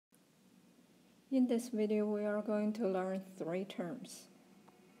In this video, we are going to learn three terms: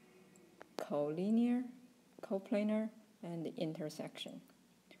 collinear, coplanar, and intersection.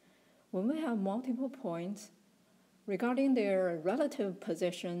 When we have multiple points, regarding their relative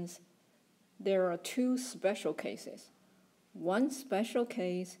positions, there are two special cases. One special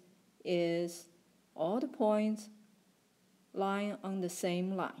case is all the points lying on the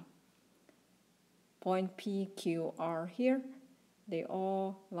same line. Point P, Q, R here, they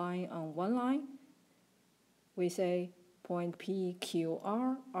all lie on one line. We say point P, Q,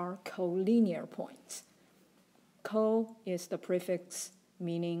 R are collinear points. Co is the prefix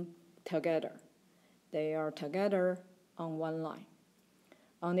meaning together. They are together on one line.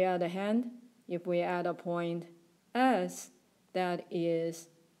 On the other hand, if we add a point S that is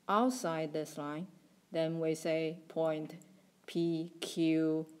outside this line, then we say point P,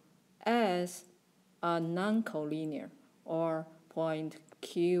 Q, S are non-collinear, or point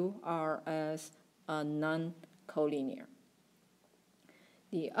Q, R, S are non-collinear.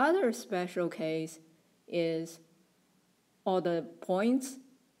 The other special case is all the points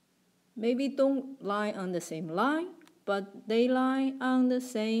maybe don't lie on the same line, but they lie on the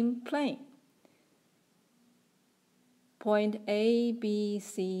same plane. Point A, B,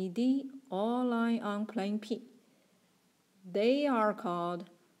 C, D all lie on plane P. They are called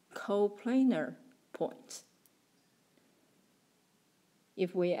coplanar points.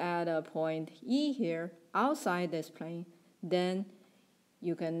 If we add a point E here outside this plane, then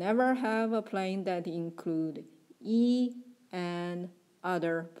you can never have a plane that includes E and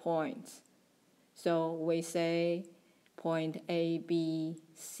other points. So we say point A, B,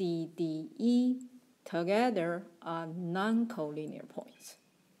 C, D, E together are non-collinear points.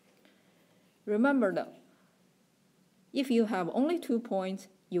 Remember though, if you have only 2 points,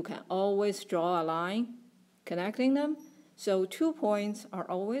 you can always draw a line connecting them. So 2 points are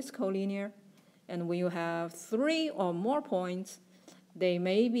always collinear. And when you have 3 or more points, they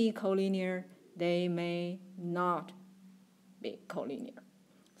may be collinear, they may not be collinear.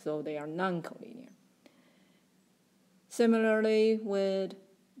 So they are non-collinear. Similarly, with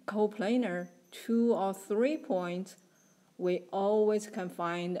coplanar, 2 or 3 points, we always can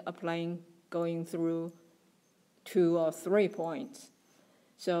find a plane going through 2 or 3 points.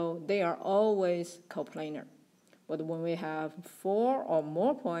 So they are always coplanar. But when we have 4 or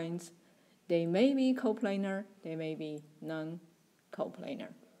more points, they may be coplanar, they may be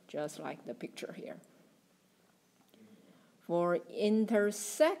non-coplanar, just like the picture here. For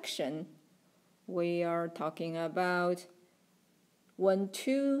intersection, we are talking about when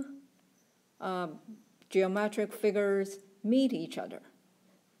 2 geometric figures meet each other.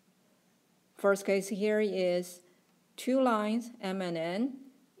 First case here is 2 lines, M and N,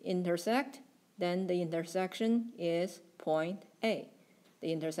 intersect, then the intersection is point A.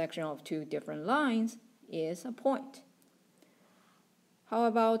 The intersection of 2 different lines is a point. How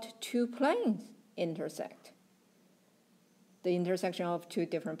about 2 planes intersect? The intersection of 2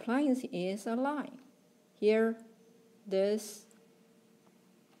 different planes is a line. Here, this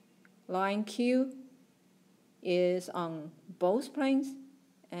line Q is on both planes,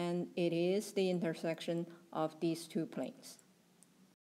 and it is the intersection of these 2 planes.